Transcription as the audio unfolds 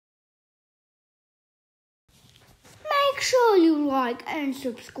sure you like and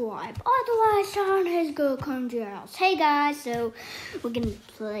subscribe. Otherwise, someone is going to come to your house. Hey guys, so we're going to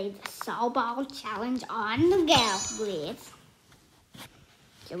play the softball challenge on the golf blitz.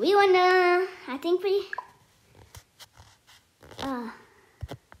 So we want to, I think we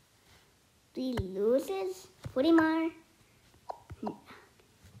loses 40 more.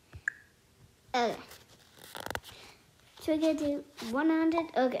 Okay. So we're going to do 100.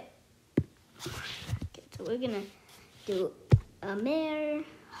 Okay. So we're going to do a mare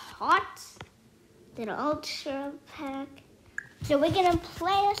hot, then an ultra pack. So we're going to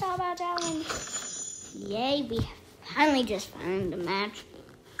play the softball challenge. Yay, we finally just found a match.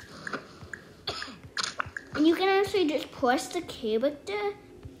 And you can actually just push the character,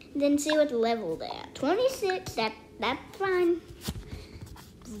 then see what level they're at. 26, that's fine.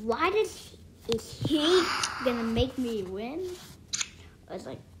 Why is he gonna make me win? I was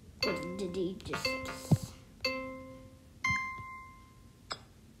like, what did he just...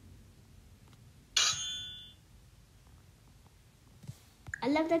 I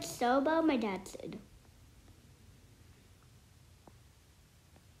love that softball, my dad said.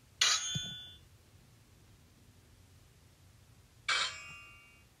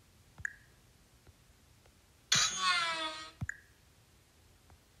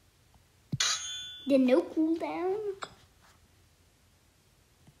 Did no cooldown?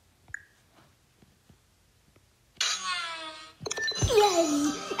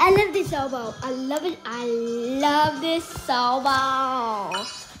 Yes! I love this softball. I love it. I love this softball.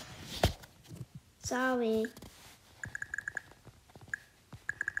 Sorry.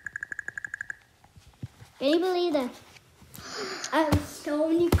 Can you believe that? I have so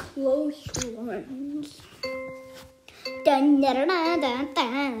many close ones. Dun, dun, dun, dun, dun,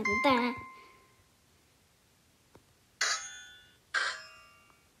 dun, dun.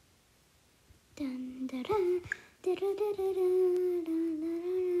 Dun, dun, dun, dun, dun, dun, dun, dun, dun, dun.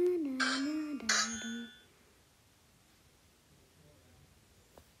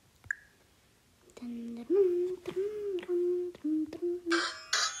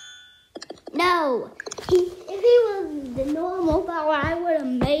 No, if he was the normal power, I would have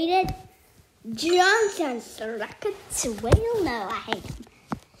made it. Johnson selected Swale. No, I hate him.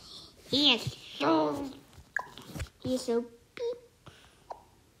 He is so beep.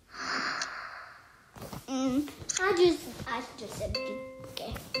 I just said beep.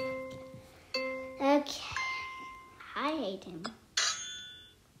 Okay. Okay. I hate him.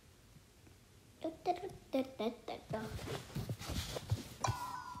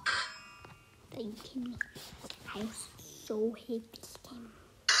 Thank you. I so hate this game.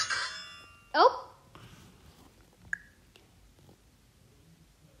 Oh.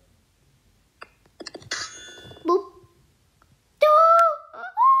 Boop.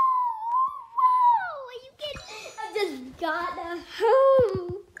 Got a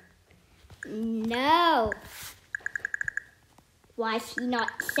home. No. Why is he not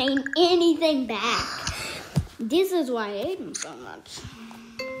saying anything back? This is why I hate him so much.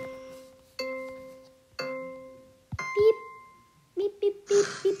 Beep. Beep, beep, beep,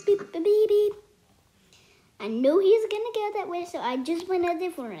 beep, beep, beep, beep. I knew he was going to go that way, so I just went a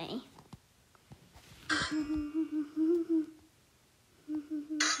different way.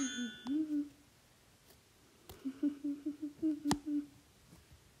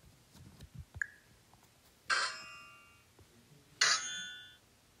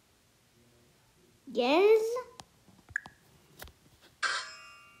 Yes.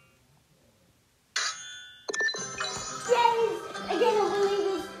 Yes! I cannot believe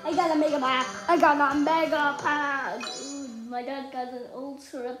this. I got a mega pack. I got a mega pack. Ooh, my dad got an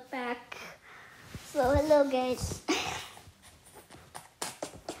ultra pack. So hello guys.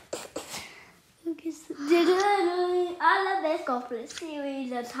 I love Best Golf Blitz series.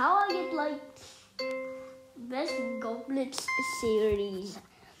 That's how I get like Best Golf Blitz series.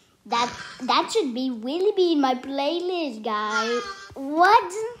 That should really be in my playlist, guys.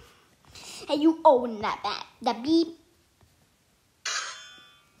 What? Hey, you own that back. The beep.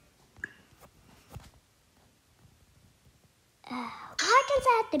 Why does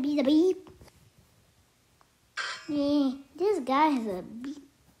that have to be the beep? Yeah, this guy has a beep.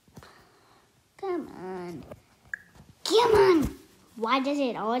 Come on. Come on. Why does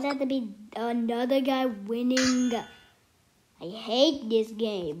it always have to be another guy winning? I hate this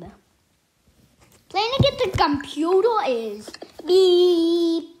game. Playing against the computer is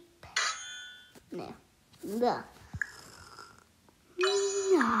beep. No. Ugh.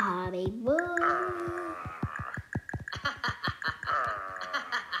 Nah, baby.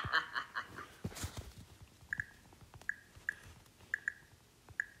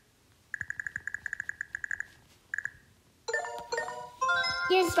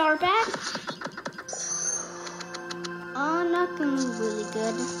 Get a star back. Oh, not going really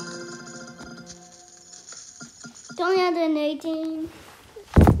good. It's only 118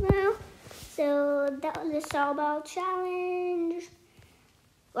 now. So that was the Star Ball challenge.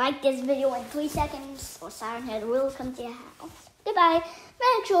 Like this video in 3 seconds or Siren Head will come to your house. Goodbye.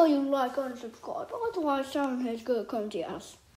 Make sure you like and subscribe. Otherwise Siren Head's gonna come to your house.